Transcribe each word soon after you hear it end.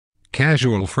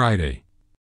casual Friday.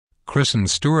 Kristen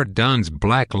Stewart dons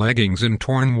black leggings and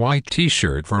torn white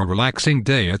t-shirt for a relaxing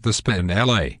day at the spa in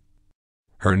LA.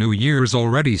 Her new year's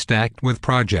already stacked with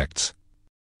projects.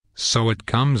 So it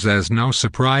comes as no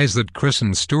surprise that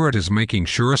Kristen Stewart is making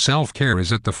sure self-care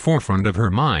is at the forefront of her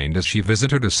mind as she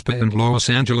visited a spa in Los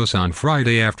Angeles on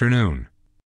Friday afternoon.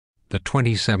 The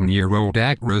 27-year-old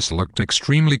actress looked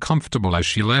extremely comfortable as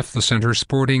she left the center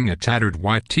sporting a tattered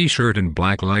white t-shirt and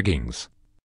black leggings.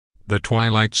 The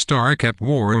Twilight star kept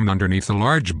warm underneath a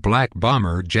large black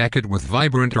bomber jacket with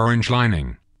vibrant orange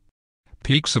lining.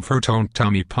 Peaks of her toned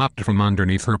tummy popped from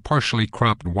underneath her partially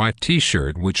cropped white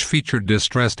t-shirt which featured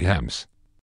distressed hems.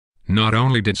 Not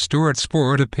only did Stewart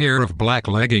sport a pair of black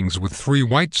leggings with 3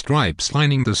 white stripes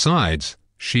lining the sides,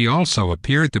 she also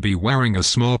appeared to be wearing a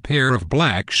small pair of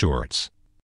black shorts.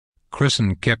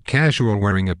 Kristen kept casual,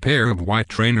 wearing a pair of white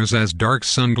trainers as dark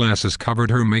sunglasses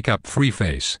covered her makeup-free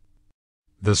face.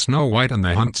 The Snow White and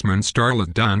the Huntsman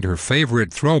starlet donned her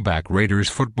favorite throwback Raiders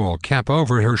football cap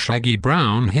over her shaggy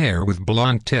brown hair with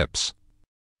blonde tips.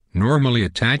 Normally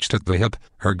attached at the hip,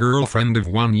 her girlfriend of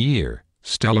 1 year,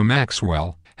 Stella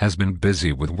Maxwell, has been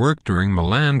busy with work during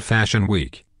Milan Fashion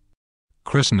Week.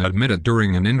 Kristen admitted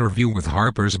during an interview with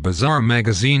Harper's Bazaar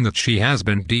magazine that she has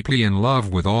been deeply in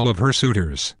love with all of her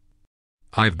suitors.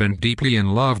 "I've been deeply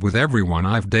in love with everyone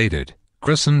I've dated,"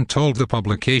 Kristen told the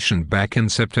publication back in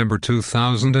September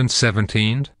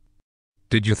 2017.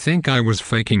 "Did you think I was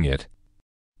faking it?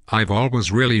 I've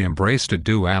always really embraced a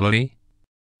duality.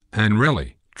 And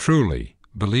really, truly,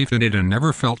 believed in it and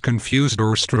never felt confused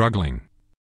or struggling.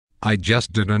 I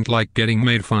just didn't like getting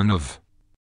made fun of."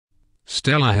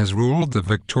 Stella has ruled the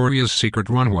Victoria's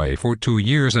Secret runway for 2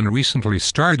 years and recently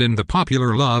starred in the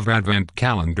popular Love Advent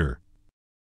calendar.